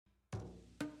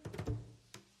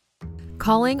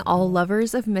Calling all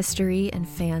lovers of mystery and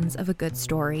fans of a good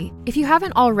story. If you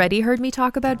haven't already heard me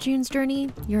talk about June's Journey,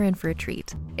 you're in for a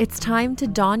treat. It's time to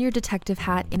don your detective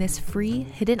hat in this free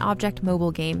hidden object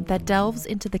mobile game that delves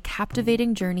into the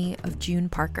captivating journey of June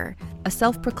Parker, a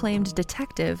self-proclaimed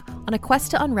detective on a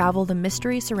quest to unravel the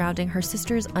mystery surrounding her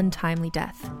sister's untimely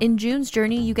death. In June's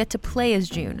Journey, you get to play as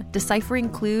June, deciphering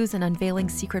clues and unveiling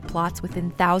secret plots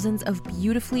within thousands of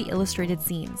beautifully illustrated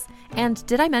scenes. And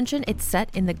did I mention it's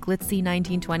set in the glitzy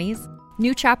 1920s?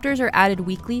 New chapters are added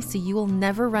weekly, so you will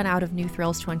never run out of new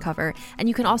thrills to uncover, and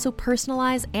you can also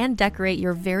personalize and decorate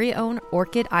your very own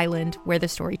Orchid Island where the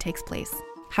story takes place.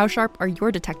 How sharp are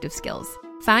your detective skills?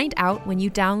 Find out when you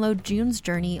download June's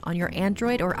Journey on your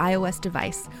Android or iOS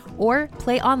device, or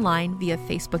play online via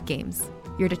Facebook Games.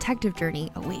 Your detective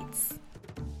journey awaits.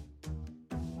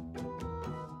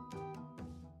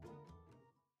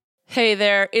 Hey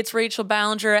there, it's Rachel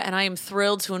Ballinger, and I am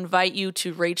thrilled to invite you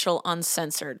to Rachel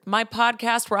Uncensored, my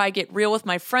podcast where I get real with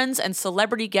my friends and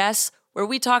celebrity guests, where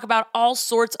we talk about all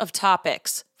sorts of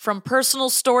topics. From personal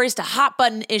stories to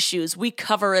hot-button issues, we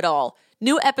cover it all.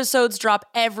 New episodes drop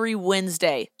every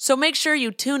Wednesday, so make sure you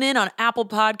tune in on Apple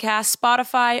Podcasts,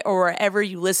 Spotify, or wherever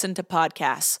you listen to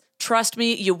podcasts. Trust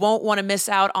me, you won't want to miss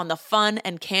out on the fun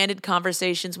and candid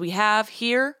conversations we have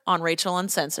here on Rachel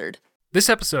Uncensored. This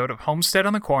episode of Homestead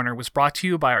on the Corner was brought to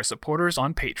you by our supporters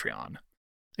on Patreon.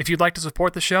 If you'd like to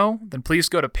support the show, then please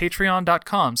go to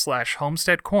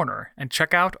patreon.com/homesteadcorner and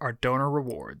check out our donor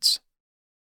rewards.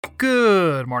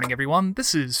 Good morning, everyone.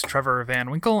 This is Trevor Van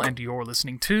Winkle, and you're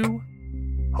listening to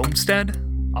Homestead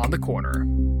on the Corner.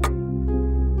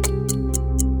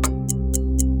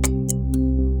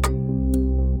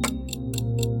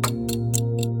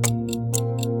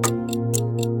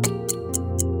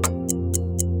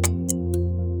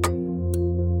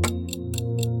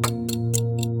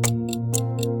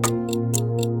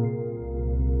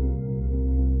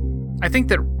 I think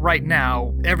that right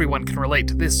now, everyone can relate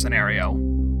to this scenario.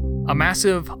 A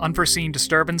massive, unforeseen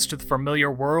disturbance to the familiar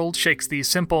world shakes the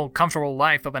simple, comfortable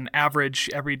life of an average,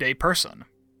 everyday person.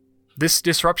 This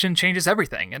disruption changes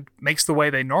everything and makes the way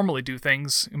they normally do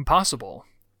things impossible.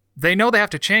 They know they have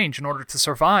to change in order to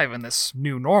survive in this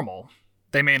new normal.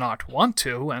 They may not want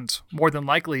to, and more than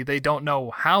likely they don't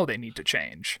know how they need to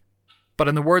change. But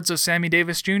in the words of Sammy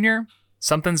Davis Jr.,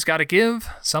 something's gotta give,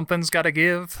 something's gotta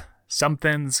give,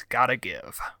 something's gotta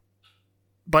give.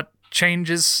 But change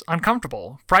is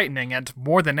uncomfortable, frightening, and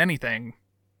more than anything,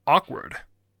 awkward.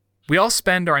 We all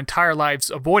spend our entire lives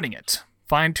avoiding it,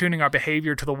 fine-tuning our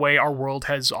behavior to the way our world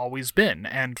has always been,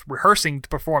 and rehearsing to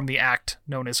perform the act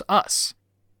known as us.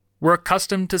 We're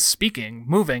accustomed to speaking,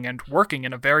 moving, and working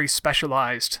in a very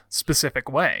specialized, specific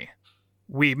way.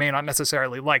 We may not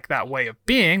necessarily like that way of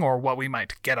being or what we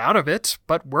might get out of it,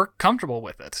 but we're comfortable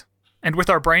with it. And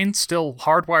with our brains still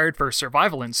hardwired for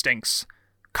survival instincts,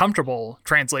 comfortable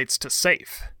translates to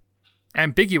safe.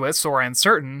 Ambiguous or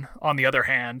uncertain, on the other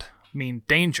hand, mean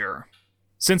danger.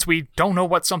 Since we don't know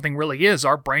what something really is,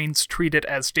 our brains treat it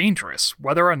as dangerous,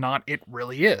 whether or not it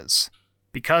really is.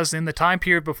 Because in the time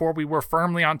period before we were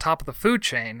firmly on top of the food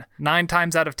chain, 9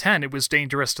 times out of 10 it was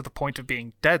dangerous to the point of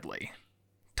being deadly.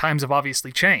 Times have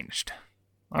obviously changed.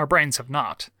 Our brains have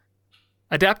not.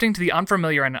 Adapting to the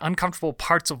unfamiliar and uncomfortable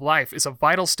parts of life is a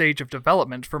vital stage of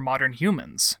development for modern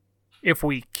humans. If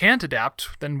we can't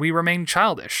adapt, then we remain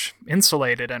childish,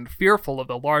 insulated, and fearful of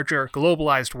the larger,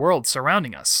 globalized world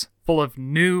surrounding us, full of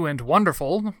new and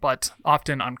wonderful, but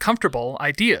often uncomfortable,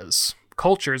 ideas,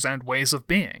 cultures, and ways of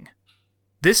being.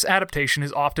 This adaptation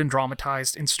is often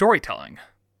dramatized in storytelling,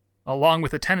 along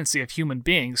with the tendency of human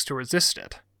beings to resist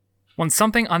it. When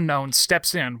something unknown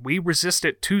steps in, we resist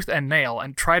it tooth and nail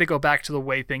and try to go back to the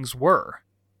way things were.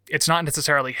 It's not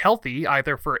necessarily healthy,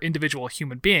 either for individual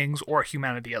human beings or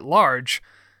humanity at large,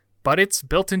 but it's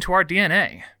built into our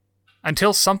DNA.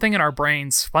 Until something in our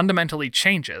brains fundamentally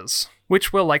changes,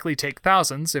 which will likely take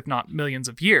thousands, if not millions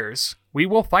of years, we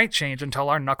will fight change until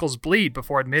our knuckles bleed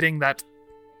before admitting that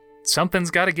something's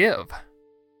gotta give.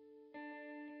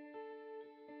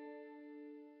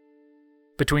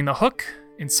 Between the hook,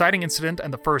 inciting incident,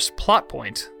 and the first plot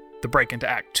point, the break into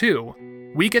Act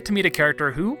 2, we get to meet a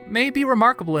character who may be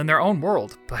remarkable in their own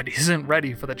world, but isn't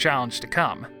ready for the challenge to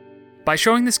come. By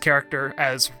showing this character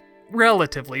as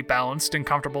relatively balanced and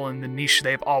comfortable in the niche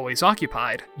they've always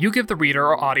occupied, you give the reader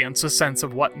or audience a sense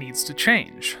of what needs to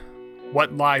change,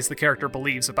 what lies the character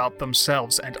believes about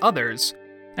themselves and others,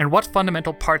 and what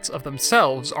fundamental parts of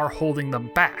themselves are holding them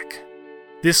back.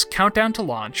 This countdown to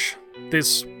launch,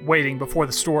 this waiting before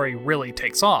the story really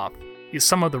takes off, is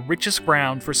some of the richest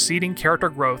ground for seeding character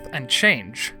growth and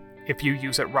change, if you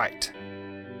use it right.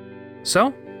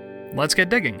 So, let's get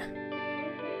digging.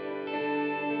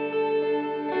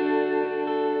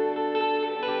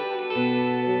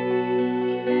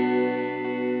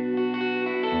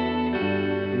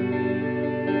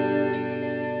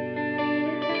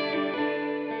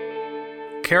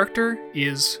 character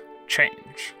is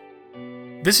change.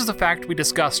 This is a fact we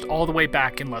discussed all the way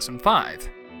back in Lesson 5.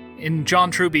 In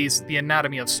John Truby's The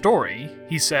Anatomy of Story,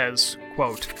 he says,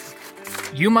 quote,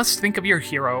 "You must think of your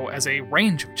hero as a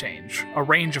range of change, a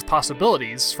range of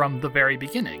possibilities from the very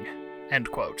beginning."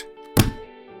 End quote.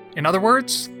 In other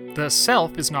words, the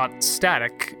self is not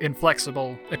static,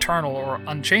 inflexible, eternal, or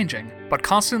unchanging, but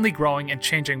constantly growing and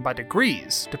changing by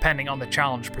degrees, depending on the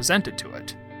challenge presented to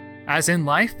it. As in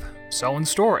life, so in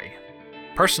story.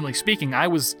 Personally speaking, I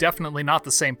was definitely not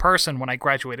the same person when I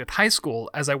graduated high school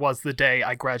as I was the day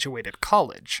I graduated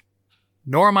college.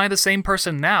 Nor am I the same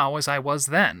person now as I was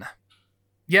then.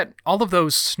 Yet, all of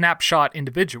those snapshot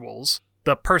individuals,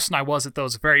 the person I was at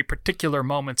those very particular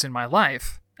moments in my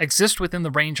life, exist within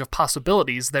the range of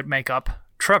possibilities that make up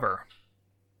Trevor.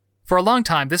 For a long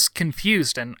time, this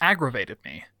confused and aggravated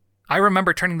me. I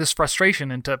remember turning this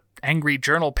frustration into angry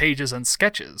journal pages and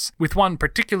sketches, with one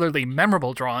particularly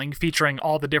memorable drawing featuring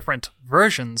all the different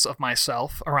versions of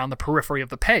myself around the periphery of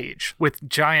the page, with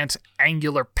giant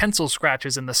angular pencil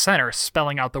scratches in the center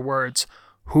spelling out the words,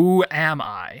 "Who am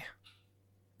I?"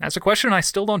 That's a question I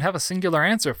still don't have a singular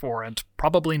answer for, and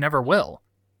probably never will.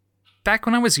 Back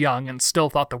when I was young and still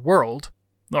thought the world,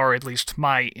 or at least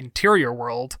my interior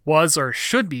world, was or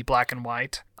should be black and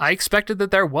white, I expected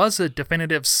that there was a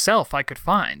definitive self I could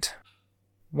find.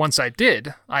 Once I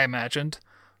did, I imagined,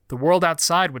 the world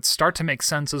outside would start to make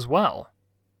sense as well.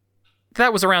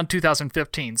 That was around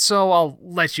 2015, so I'll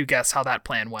let you guess how that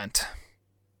plan went.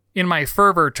 In my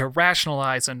fervor to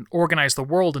rationalize and organize the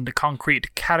world into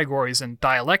concrete categories and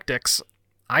dialectics,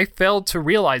 I failed to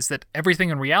realize that everything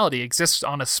in reality exists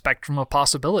on a spectrum of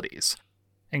possibilities,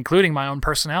 including my own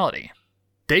personality.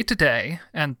 Day to day,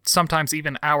 and sometimes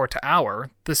even hour to hour,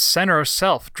 the center of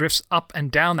self drifts up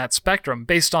and down that spectrum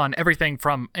based on everything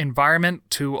from environment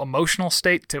to emotional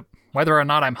state to whether or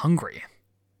not I'm hungry.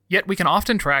 Yet we can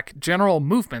often track general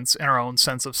movements in our own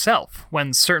sense of self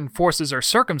when certain forces or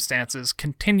circumstances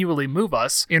continually move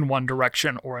us in one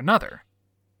direction or another.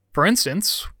 For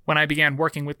instance, when I began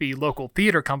working with the local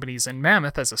theater companies in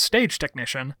Mammoth as a stage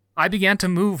technician, I began to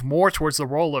move more towards the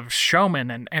role of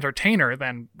showman and entertainer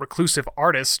than reclusive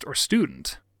artist or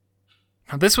student.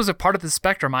 Now, this was a part of the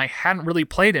spectrum I hadn't really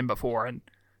played in before, and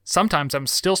sometimes I'm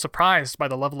still surprised by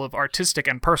the level of artistic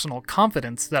and personal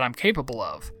confidence that I'm capable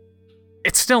of.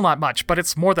 It's still not much, but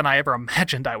it's more than I ever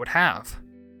imagined I would have.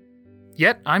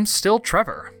 Yet, I'm still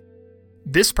Trevor.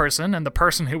 This person and the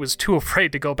person who was too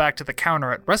afraid to go back to the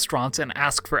counter at restaurants and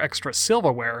ask for extra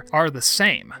silverware are the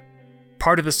same.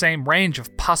 Part of the same range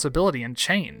of possibility and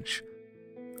change.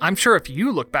 I'm sure if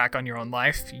you look back on your own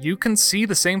life, you can see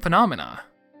the same phenomena.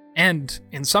 And,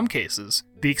 in some cases,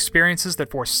 the experiences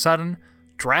that force sudden,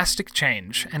 drastic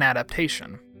change and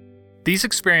adaptation. These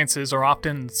experiences are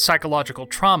often psychological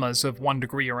traumas of one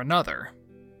degree or another.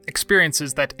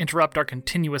 Experiences that interrupt our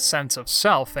continuous sense of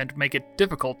self and make it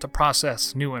difficult to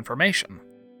process new information.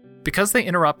 Because they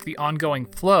interrupt the ongoing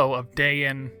flow of day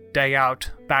in, day out,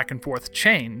 back and forth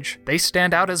change, they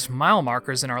stand out as mile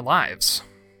markers in our lives,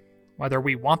 whether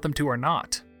we want them to or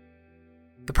not.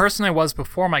 The person I was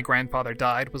before my grandfather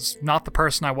died was not the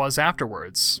person I was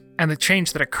afterwards, and the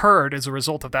change that occurred as a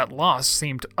result of that loss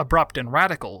seemed abrupt and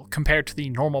radical compared to the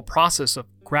normal process of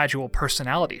gradual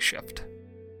personality shift.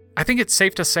 I think it's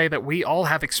safe to say that we all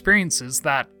have experiences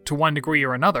that, to one degree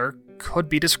or another, could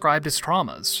be described as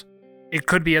traumas. It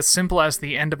could be as simple as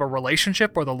the end of a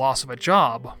relationship or the loss of a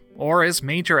job, or as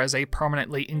major as a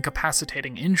permanently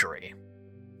incapacitating injury.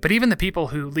 But even the people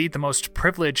who lead the most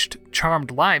privileged,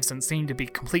 charmed lives and seem to be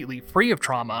completely free of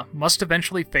trauma must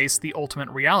eventually face the ultimate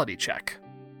reality check: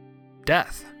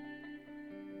 death.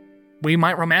 We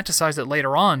might romanticize it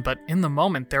later on, but in the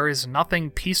moment there is nothing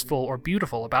peaceful or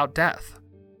beautiful about death.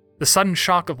 The sudden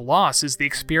shock of loss is the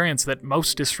experience that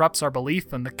most disrupts our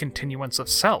belief in the continuance of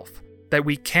self, that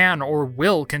we can or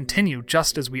will continue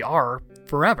just as we are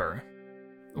forever.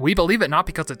 We believe it not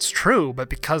because it's true, but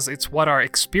because it's what our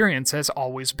experience has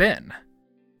always been.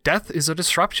 Death is a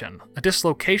disruption, a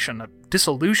dislocation, a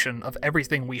dissolution of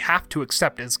everything we have to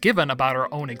accept as given about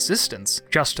our own existence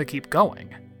just to keep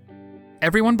going.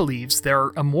 Everyone believes they're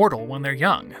immortal when they're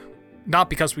young.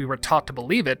 Not because we were taught to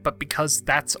believe it, but because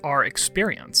that's our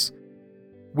experience.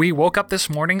 We woke up this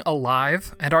morning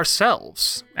alive and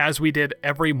ourselves, as we did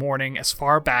every morning as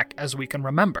far back as we can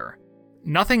remember.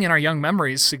 Nothing in our young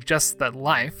memories suggests that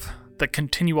life, the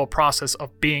continual process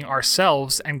of being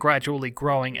ourselves and gradually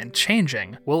growing and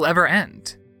changing, will ever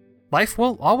end. Life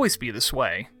will always be this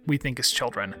way, we think as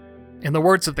children. In the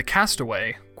words of the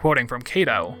castaway, quoting from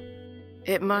Cato,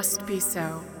 "It must be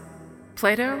so.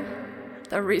 Plato,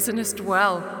 thou reasonest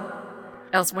well,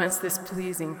 else whence this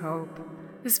pleasing hope?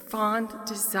 this fond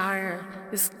desire,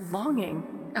 this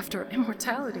longing after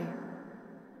immortality.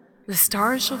 The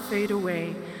stars shall fade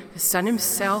away, the sun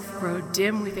himself grow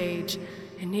dim with age,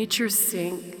 and nature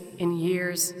sink in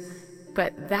years,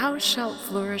 but thou shalt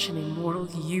flourish in immortal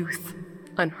youth,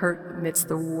 unhurt amidst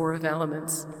the war of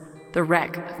elements, the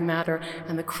wreck of matter,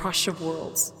 and the crush of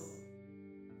worlds.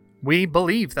 We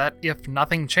believe that if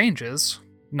nothing changes,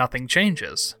 nothing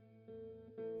changes.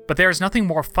 But there is nothing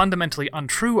more fundamentally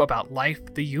untrue about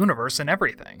life, the universe, and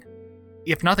everything.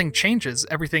 If nothing changes,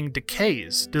 everything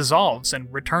decays, dissolves,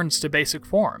 and returns to basic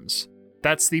forms.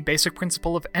 That's the basic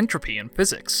principle of entropy in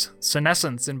physics,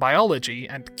 senescence in biology,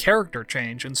 and character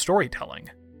change in storytelling.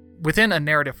 Within a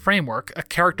narrative framework, a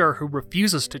character who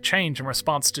refuses to change in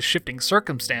response to shifting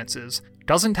circumstances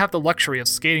doesn't have the luxury of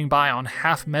skating by on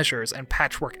half measures and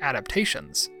patchwork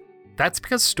adaptations. That's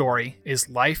because story is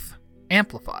life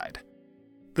amplified.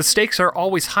 The stakes are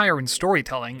always higher in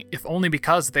storytelling, if only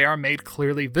because they are made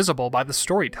clearly visible by the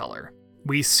storyteller.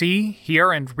 We see,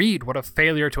 hear, and read what a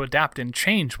failure to adapt and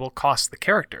change will cost the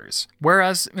characters,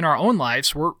 whereas in our own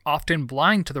lives we're often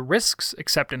blind to the risks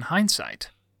except in hindsight.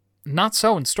 Not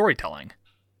so in storytelling.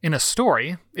 In a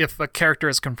story, if a character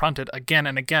is confronted again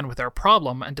and again with their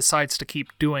problem and decides to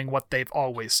keep doing what they've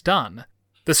always done,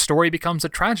 the story becomes a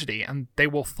tragedy and they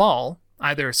will fall,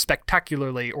 either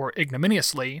spectacularly or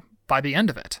ignominiously, by the end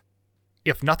of it.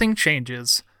 If nothing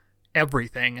changes,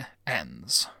 everything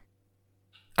ends.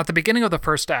 At the beginning of the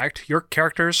first act, your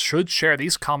characters should share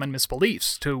these common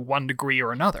misbeliefs to one degree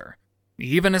or another.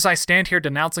 Even as I stand here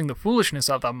denouncing the foolishness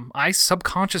of them, I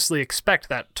subconsciously expect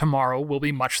that tomorrow will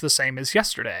be much the same as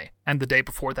yesterday, and the day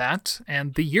before that,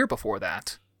 and the year before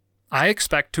that. I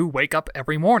expect to wake up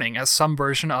every morning as some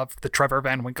version of the Trevor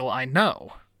Van Winkle I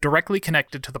know, directly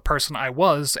connected to the person I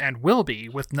was and will be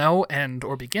with no end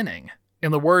or beginning.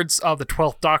 In the words of the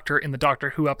 12th Doctor in the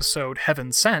Doctor Who episode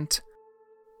Heaven Sent,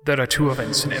 "There are two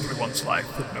events in everyone's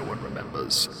life that no one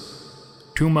remembers.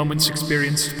 Two moments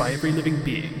experienced by every living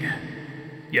being,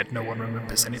 yet no one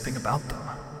remembers anything about them.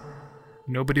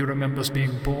 Nobody remembers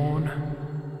being born,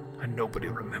 and nobody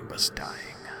remembers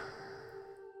dying."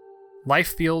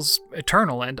 Life feels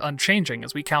eternal and unchanging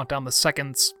as we count down the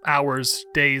seconds, hours,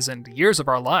 days, and years of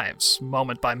our lives,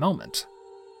 moment by moment.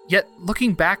 Yet,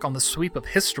 looking back on the sweep of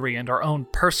history and our own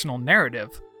personal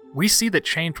narrative, we see that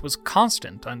change was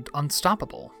constant and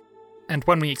unstoppable. And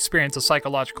when we experience a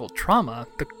psychological trauma,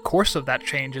 the course of that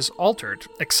change is altered,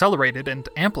 accelerated, and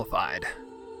amplified.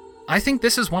 I think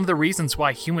this is one of the reasons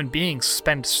why human beings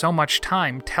spend so much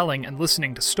time telling and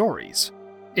listening to stories.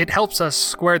 It helps us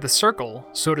square the circle,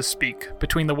 so to speak,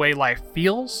 between the way life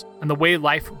feels and the way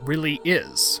life really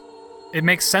is. It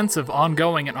makes sense of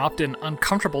ongoing and often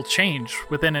uncomfortable change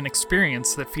within an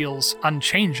experience that feels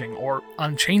unchanging or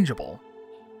unchangeable.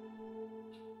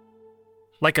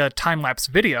 Like a time-lapse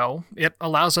video, it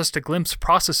allows us to glimpse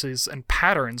processes and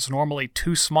patterns normally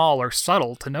too small or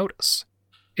subtle to notice.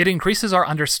 It increases our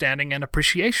understanding and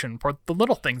appreciation for the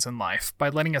little things in life by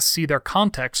letting us see their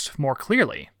context more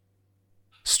clearly.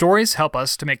 Stories help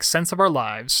us to make sense of our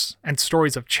lives, and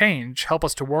stories of change help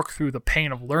us to work through the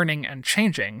pain of learning and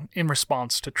changing in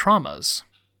response to traumas.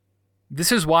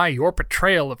 This is why your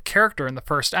portrayal of character in the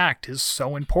first act is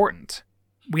so important.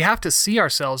 We have to see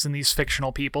ourselves in these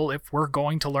fictional people if we're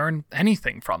going to learn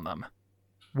anything from them.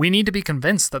 We need to be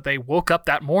convinced that they woke up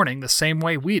that morning the same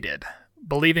way we did,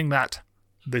 believing that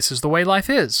this is the way life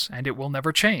is, and it will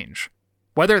never change.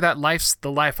 Whether that life's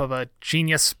the life of a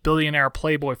genius, billionaire,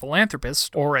 playboy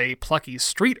philanthropist, or a plucky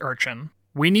street urchin,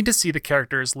 we need to see the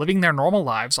characters living their normal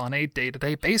lives on a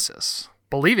day-to-day basis,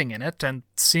 believing in it and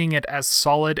seeing it as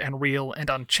solid and real and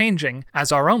unchanging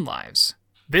as our own lives.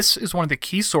 This is one of the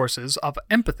key sources of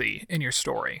empathy in your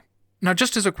story. Now,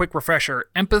 just as a quick refresher,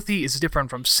 empathy is different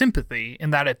from sympathy in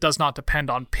that it does not depend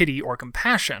on pity or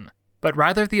compassion, but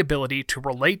rather the ability to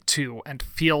relate to and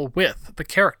feel with the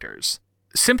characters.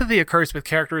 Sympathy occurs with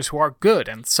characters who are good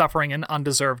and suffering in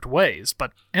undeserved ways,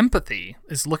 but empathy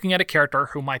is looking at a character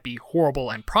who might be horrible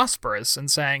and prosperous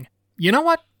and saying, you know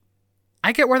what?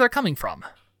 I get where they're coming from.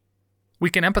 We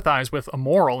can empathize with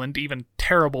immoral and even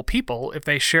terrible people if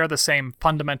they share the same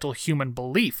fundamental human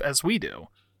belief as we do,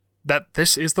 that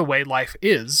this is the way life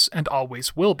is and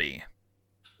always will be.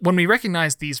 When we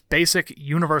recognize these basic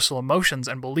universal emotions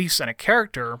and beliefs in a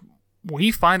character,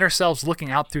 we find ourselves looking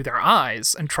out through their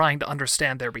eyes and trying to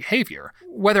understand their behavior,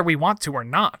 whether we want to or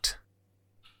not.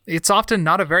 It's often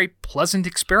not a very pleasant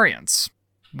experience.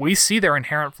 We see their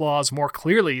inherent flaws more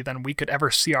clearly than we could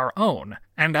ever see our own,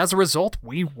 and as a result,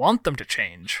 we want them to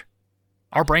change.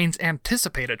 Our brains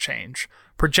anticipate a change,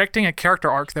 projecting a character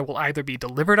arc that will either be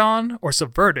delivered on or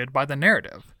subverted by the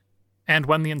narrative. And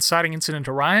when the inciting incident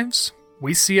arrives,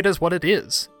 we see it as what it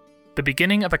is: the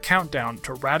beginning of a countdown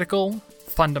to radical,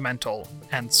 fundamental,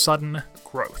 and sudden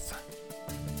growth.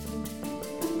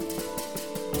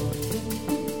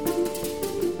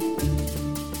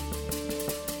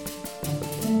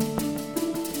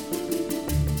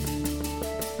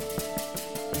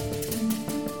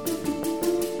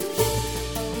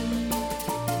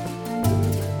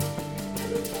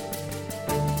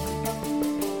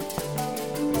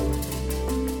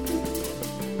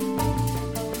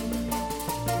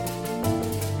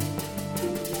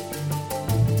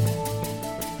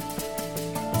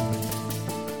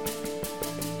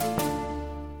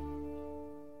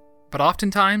 But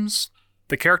oftentimes,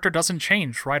 the character doesn't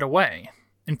change right away.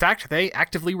 In fact, they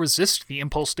actively resist the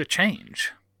impulse to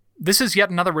change. This is yet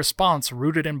another response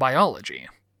rooted in biology.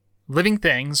 Living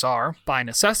things are, by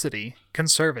necessity,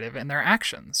 conservative in their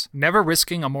actions, never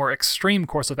risking a more extreme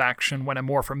course of action when a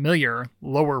more familiar,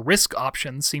 lower-risk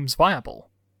option seems viable.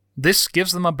 This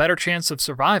gives them a better chance of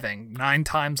surviving 9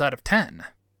 times out of 10.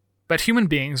 But human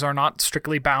beings are not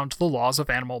strictly bound to the laws of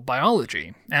animal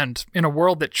biology, and in a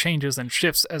world that changes and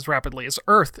shifts as rapidly as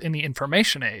Earth in the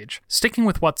information age, sticking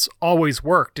with what's always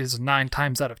worked is 9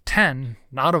 times out of 10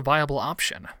 not a viable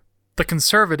option. The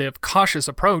conservative, cautious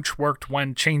approach worked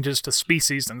when changes to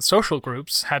species and social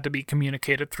groups had to be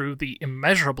communicated through the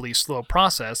immeasurably slow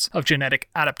process of genetic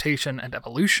adaptation and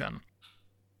evolution.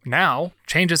 Now,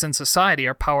 changes in society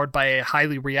are powered by a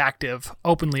highly reactive,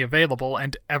 openly available,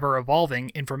 and ever-evolving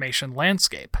information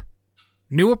landscape.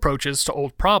 New approaches to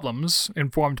old problems,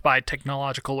 informed by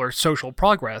technological or social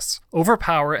progress,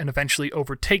 overpower and eventually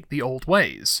overtake the old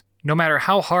ways, no matter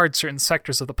how hard certain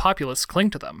sectors of the populace cling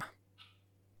to them.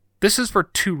 This is for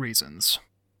 2 reasons.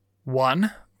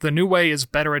 1, the new way is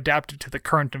better adapted to the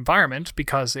current environment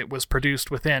because it was produced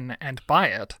within and by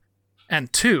it.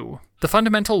 And 2, the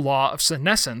fundamental law of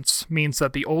senescence means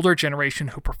that the older generation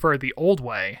who prefer the old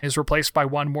way is replaced by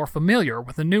one more familiar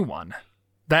with the new one.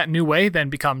 That new way then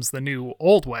becomes the new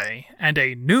old way, and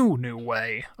a new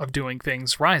way of doing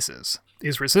things rises,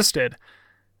 is resisted,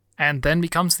 and then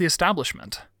becomes the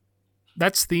establishment.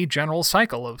 That's the general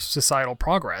cycle of societal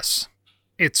progress.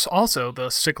 It's also the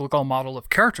cyclical model of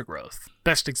character growth,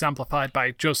 best exemplified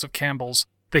by Joseph Campbell's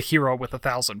The Hero with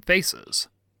 1,000 Faces.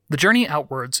 The journey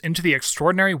outwards into the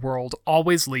extraordinary world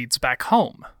always leads back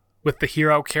home, with the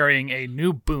hero carrying a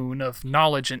new boon of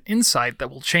knowledge and insight that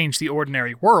will change the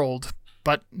ordinary world,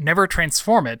 but never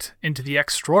transform it into the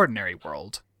extraordinary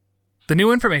world. The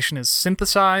new information is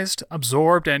synthesized,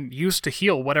 absorbed, and used to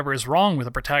heal whatever is wrong with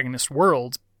the protagonist's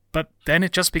world, but then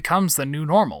it just becomes the new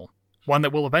normal, one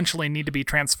that will eventually need to be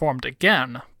transformed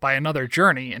again by another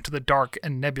journey into the dark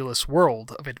and nebulous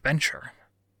world of adventure.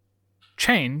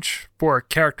 Change, for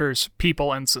characters,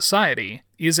 people, and society,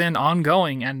 is an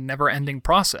ongoing and never-ending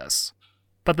process,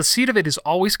 but the seed of it is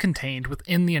always contained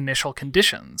within the initial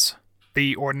conditions: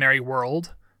 the ordinary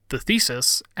world, the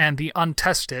thesis, and the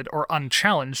untested or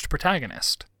unchallenged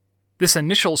protagonist. This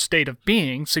initial state of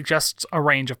being suggests a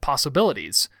range of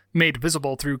possibilities, made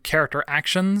visible through character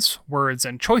actions, words,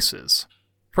 and choices.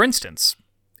 For instance,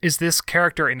 is this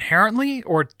character inherently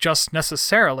or just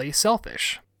necessarily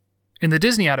selfish? In the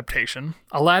Disney adaptation,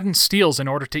 Aladdin steals in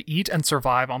order to eat and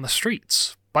survive on the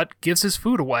streets, but gives his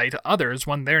food away to others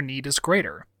when their need is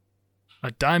greater.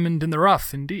 A diamond in the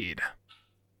rough, indeed.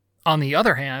 On the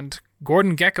other hand,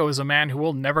 Gordon Gekko is a man who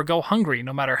will never go hungry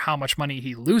no matter how much money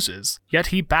he loses, yet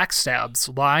he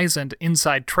backstabs, lies, and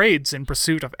inside trades in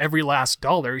pursuit of every last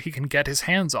dollar he can get his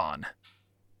hands on.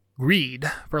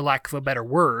 Greed, for lack of a better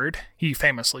word, he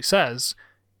famously says,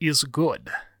 is good.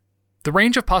 The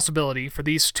range of possibility for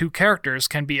these 2 characters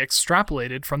can be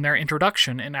extrapolated from their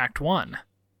introduction in Act 1.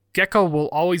 Gekko will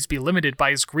always be limited by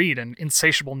his greed and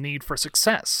insatiable need for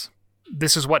success.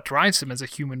 This is what drives him as a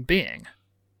human being.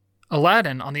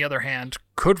 Aladdin, on the other hand,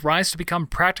 could rise to become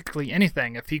practically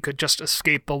anything if he could just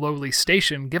escape the lowly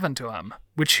station given to him,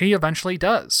 which he eventually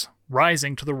does,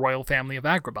 rising to the royal family of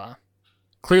Agrabah.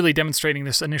 Clearly demonstrating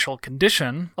this initial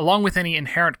condition, along with any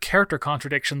inherent character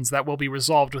contradictions that will be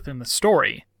resolved within the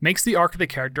story, makes the arc of the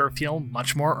character feel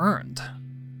much more earned.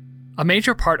 A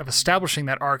major part of establishing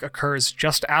that arc occurs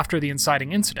just after the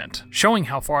inciting incident, showing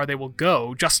how far they will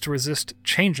go just to resist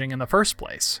changing in the first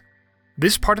place.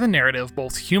 This part of the narrative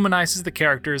both humanizes the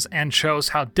characters and shows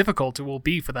how difficult it will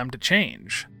be for them to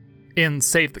change. In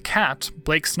Save the Cat,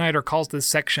 Blake Snyder calls this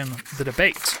section the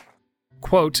debate.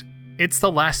 Quote, "It's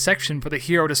the last section for the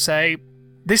hero to say,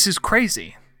 'This is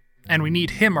crazy,' and we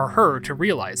need him or her to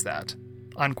realize that."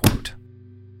 Unquote.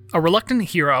 A reluctant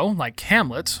hero, like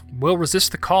Hamlet, will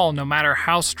resist the call no matter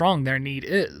how strong their need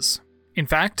is. In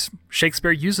fact,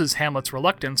 Shakespeare uses Hamlet's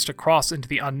reluctance to cross into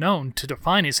the unknown to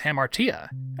define his hamartia,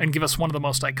 and give us one of the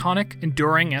most iconic,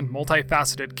 enduring, and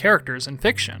multifaceted characters in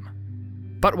fiction.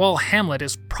 But while Hamlet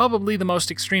is probably the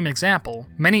most extreme example,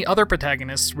 many other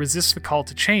protagonists resist the call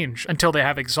to change until they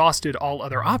have exhausted all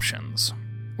other options.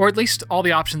 Or at least all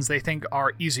the options they think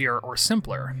are easier or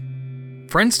simpler.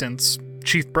 For instance,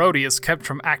 Chief Brody is kept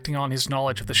from acting on his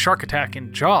knowledge of the shark attack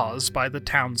in Jaws by the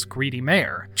town's greedy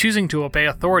mayor, choosing to obey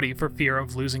authority for fear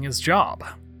of losing his job.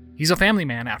 He's a family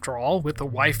man, after all, with a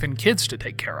wife and kids to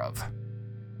take care of.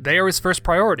 They are his first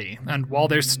priority, and while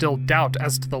there's still doubt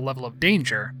as to the level of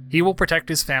danger, he will protect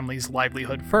his family's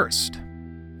livelihood first.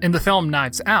 In the film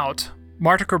Knives Out,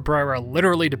 Marta Cabrera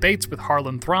literally debates with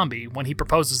Harlan Thrombey when he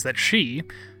proposes that she,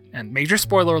 and major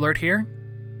spoiler alert here,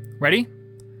 ready?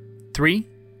 3,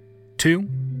 2,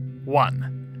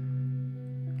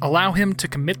 1. Allow him to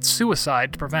commit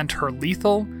suicide to prevent her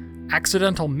lethal,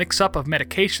 accidental mix-up of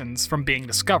medications from being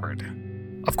discovered.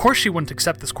 Of course she wouldn't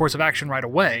accept this course of action right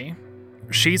away.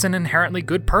 She's an inherently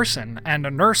good person, and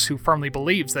a nurse who firmly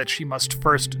believes that she must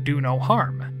first do no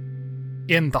harm.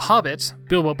 In The Hobbit,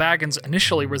 Bilbo Baggins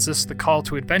initially resists the call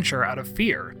to adventure out of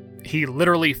fear. He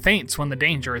literally faints when the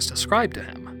danger is described to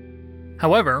him.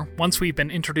 However, once we've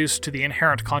been introduced to the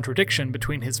inherent contradiction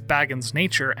between his Baggins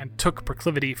nature and Took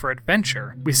proclivity for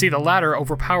adventure, we see the latter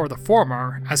overpower the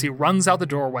former as he runs out the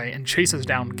doorway and chases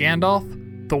down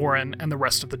Gandalf, Thorin, and the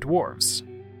rest of the dwarves.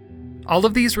 All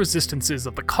of these resistances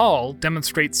of the call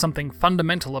demonstrate something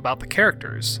fundamental about the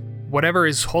characters, whatever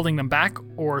is holding them back,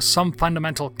 or some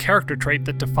fundamental character trait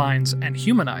that defines and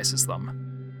humanizes them.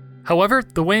 However,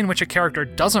 the way in which a character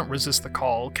doesn't resist the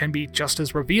call can be just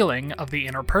as revealing of the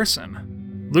inner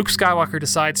person. Luke Skywalker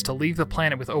decides to leave the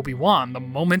planet with Obi-Wan the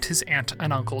moment his aunt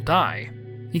and uncle die.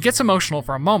 He gets emotional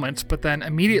for a moment, but then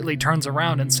immediately turns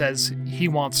around and says he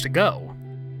wants to go.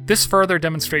 This further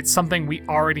demonstrates something we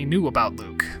already knew about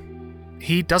Luke.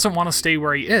 He doesn't want to stay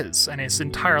where he is, and his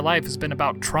entire life has been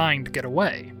about trying to get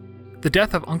away. The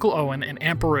death of Uncle Owen and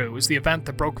Aunt Beru is the event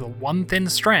that broke the one thin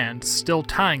strand still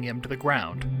tying him to the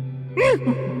ground.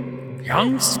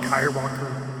 Young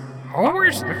Skywalker,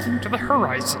 always looking to the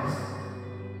horizon.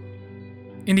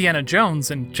 Indiana Jones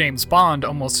and James Bond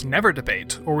almost never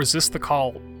debate or resist the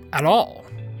call at all.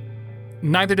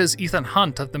 Neither does Ethan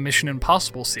Hunt of the Mission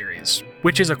Impossible series,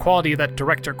 which is a quality that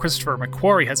director Christopher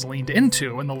McQuarrie has leaned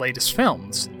into in the latest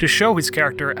films, to show his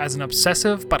character as an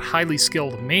obsessive but highly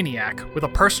skilled maniac with a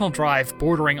personal drive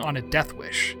bordering on a death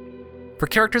wish. For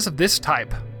characters of this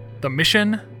type, the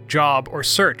mission, job, or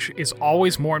search is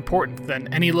always more important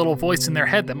than any little voice in their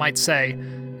head that might say,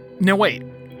 "No wait,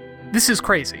 this is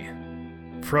crazy."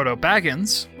 Frodo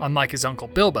Baggins, unlike his uncle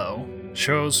Bilbo,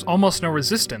 shows almost no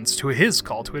resistance to his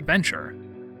call to adventure.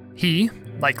 He,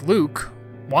 like Luke,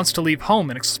 wants to leave home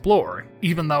and explore,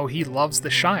 even though he loves the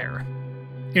Shire.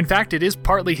 In fact, it is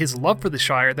partly his love for the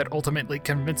Shire that ultimately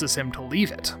convinces him to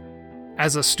leave it.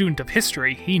 As a student of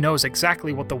history, he knows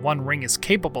exactly what the One Ring is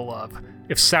capable of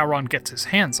if Sauron gets his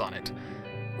hands on it.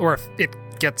 Or if it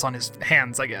gets on his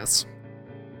hands, I guess.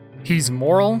 He's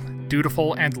moral,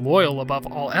 dutiful, and loyal above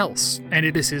all else, and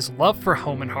it is his love for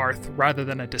home and hearth rather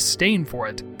than a disdain for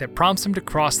it that prompts him to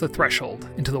cross the threshold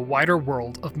into the wider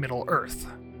world of Middle-earth.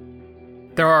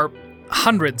 There are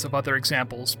hundreds of other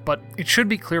examples, but it should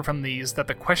be clear from these that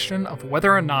the question of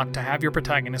whether or not to have your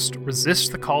protagonist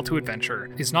resist the call to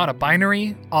adventure is not a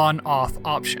binary on-off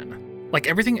option. Like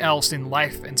everything else in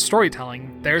life and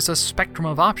storytelling, there's a spectrum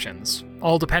of options,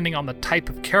 all depending on the type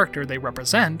of character they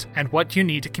represent and what you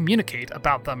need to communicate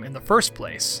about them in the first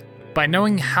place. By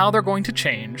knowing how they're going to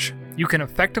change, you can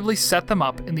effectively set them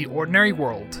up in the ordinary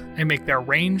world and make their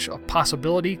range of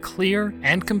possibility clear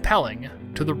and compelling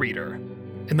to the reader.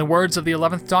 In the words of the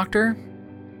 11th Doctor,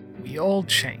 we all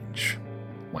change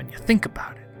when you think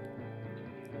about it.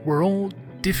 We're all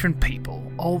different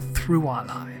people all through our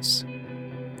lives.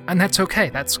 And that's okay,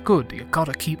 that's good, you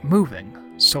gotta keep moving,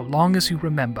 so long as you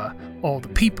remember all the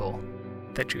people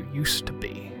that you used to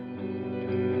be.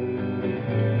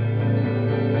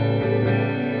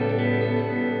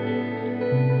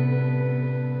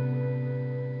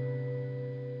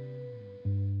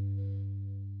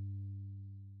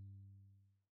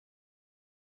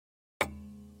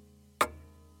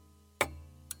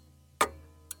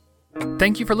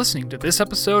 Thank you for listening to this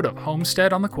episode of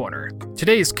Homestead on the Corner.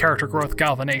 Today's Character Growth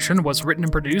Galvanation was written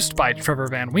and produced by Trevor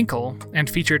Van Winkle and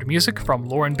featured music from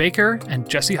Lauren Baker and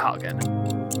Jesse Hagen.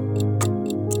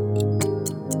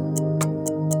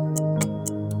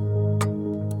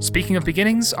 Speaking of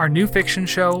beginnings, our new fiction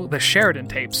show, The Sheridan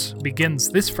Tapes, begins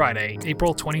this Friday,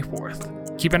 April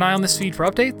 24th. Keep an eye on this feed for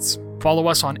updates, Follow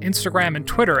us on Instagram and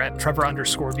Twitter at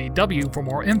Trevor_VW for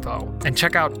more info. And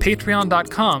check out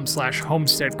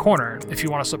patreon.com/homesteadcorner if you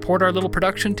want to support our little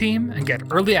production team and get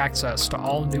early access to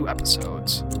all new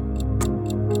episodes.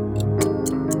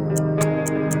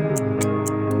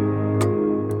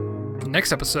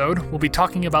 Next episode, we'll be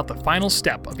talking about the final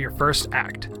step of your first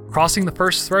act, crossing the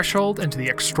first threshold into the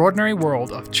extraordinary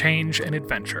world of change and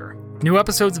adventure. New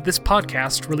episodes of this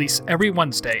podcast release every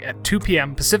Wednesday at 2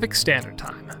 p.m. Pacific Standard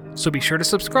Time, so be sure to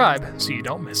subscribe so you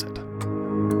don't miss it.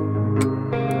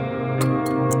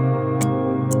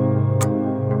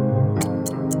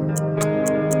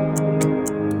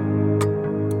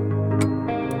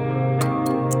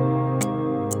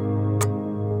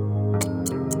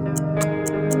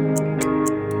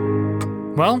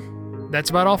 Well, that's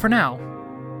about all for now.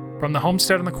 From the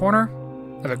Homestead in the Corner,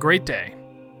 have a great day,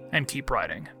 and keep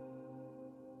writing.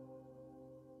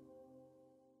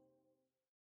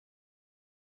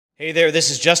 Hey there,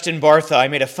 this is Justin Bartha. I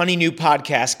made a funny new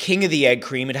podcast, King of the Egg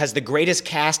Cream. It has the greatest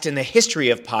cast in the history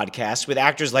of podcasts with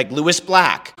actors like Louis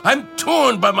Black. I'm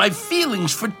torn by my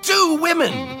feelings for two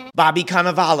women. Bobby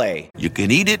Cannavale. You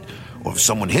can eat it, or if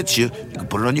someone hits you, you can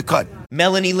put it on your cut.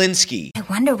 Melanie Linsky. I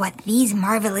wonder what these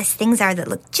marvelous things are that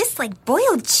look just like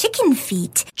boiled chicken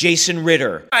feet. Jason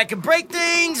Ritter. I can break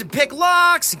things and pick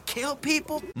locks and kill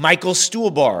people. Michael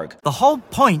Stuhlbarg. The whole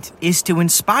point is to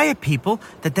inspire people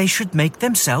that they should make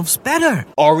themselves better.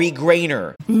 Ari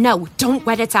Grainer. No, don't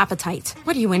whet its appetite.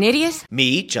 What are you, an idiot?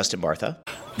 Me, Justin Bartha.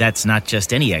 That's not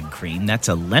just any egg cream, that's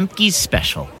a Lemke's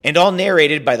special. And all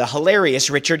narrated by the hilarious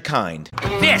Richard Kind.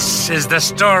 This is the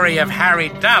story of Harry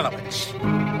Dalowitz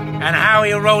and how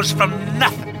he rose from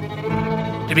nothing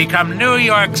to become New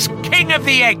York's King of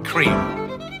the Egg Cream.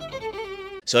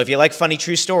 So if you like funny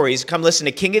true stories, come listen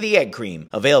to King of the Egg Cream,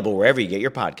 available wherever you get your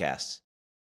podcasts.